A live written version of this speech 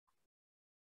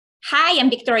Hi, I'm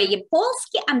Victoria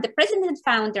Yampolsky. I'm the president and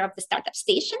founder of the Startup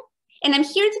Station, and I'm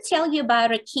here to tell you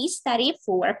about a case study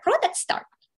for a product startup.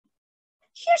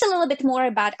 Here's a little bit more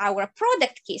about our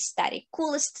product case study,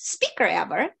 Coolest Speaker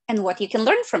Ever, and what you can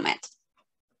learn from it.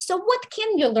 So what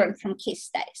can you learn from case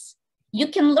studies? You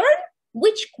can learn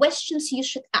which questions you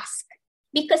should ask,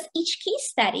 because each case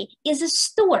study is a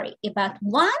story about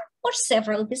one or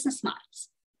several business models.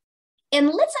 And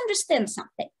let's understand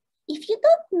something. If you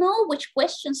don't know which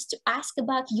questions to ask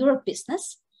about your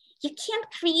business, you can't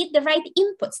create the right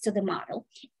inputs to the model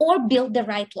or build the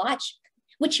right logic,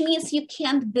 which means you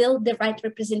can't build the right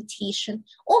representation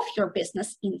of your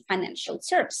business in financial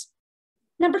terms.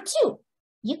 Number two,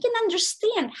 you can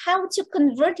understand how to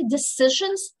convert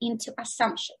decisions into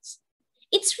assumptions.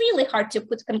 It's really hard to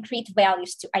put concrete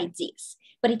values to ideas,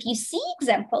 but if you see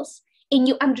examples and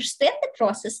you understand the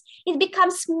process, it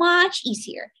becomes much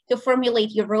easier to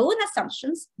formulate your own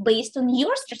assumptions based on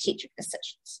your strategic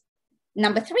decisions.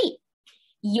 Number three,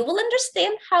 you will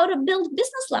understand how to build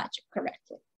business logic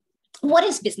correctly. What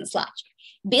is business logic?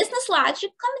 Business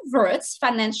logic converts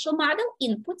financial model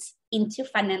inputs into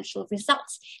financial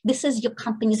results. This is your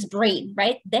company's brain,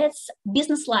 right? That's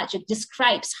business logic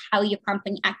describes how your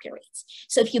company operates.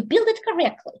 So if you build it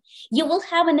correctly, you will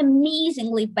have an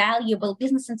amazingly valuable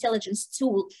business intelligence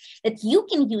tool that you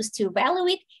can use to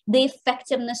evaluate the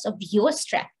effectiveness of your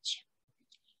strategy.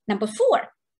 Number four,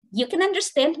 you can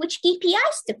understand which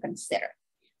KPIs to consider.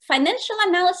 Financial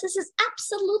analysis is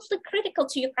absolutely critical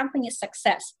to your company's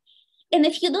success. And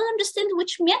if you don't understand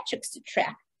which metrics to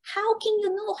track, how can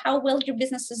you know how well your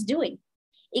business is doing?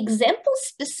 Examples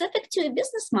specific to a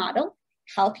business model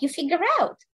help you figure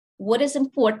out what is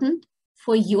important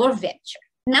for your venture.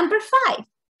 Number five,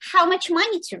 how much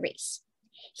money to raise.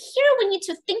 Here we need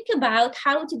to think about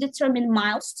how to determine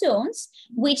milestones,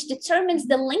 which determines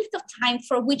the length of time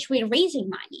for which we're raising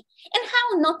money, and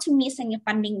how not to miss any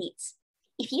funding needs.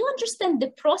 If you understand the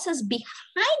process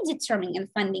behind determining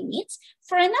funding needs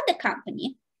for another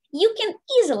company, you can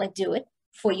easily do it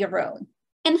for your own.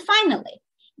 And finally,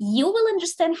 you will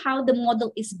understand how the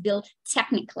model is built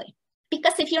technically.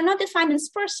 Because if you're not a finance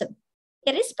person,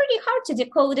 it is pretty hard to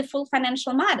decode a full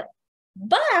financial model.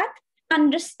 But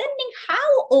understanding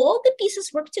how all the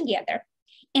pieces work together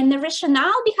and the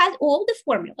rationale behind all the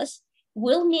formulas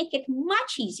will make it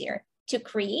much easier to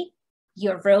create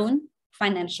your own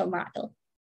financial model.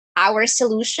 Our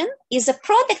solution is a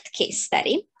product case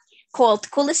study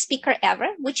called Coolest Speaker Ever,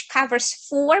 which covers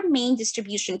 4 main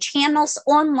distribution channels: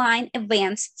 online,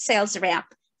 events, sales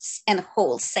reps, and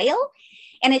wholesale.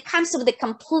 And it comes with a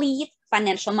complete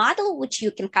financial model, which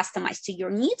you can customize to your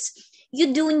needs.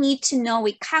 You do need to know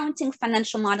accounting,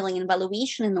 financial modeling, and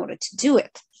valuation in order to do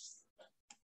it.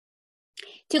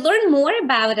 To learn more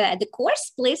about the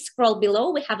course, please scroll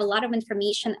below. We have a lot of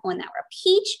information on our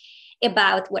page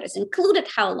about what is included,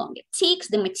 how long it takes,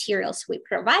 the materials we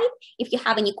provide. If you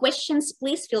have any questions,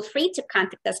 please feel free to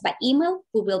contact us by email.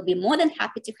 We will be more than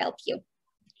happy to help you.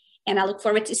 And I look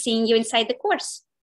forward to seeing you inside the course.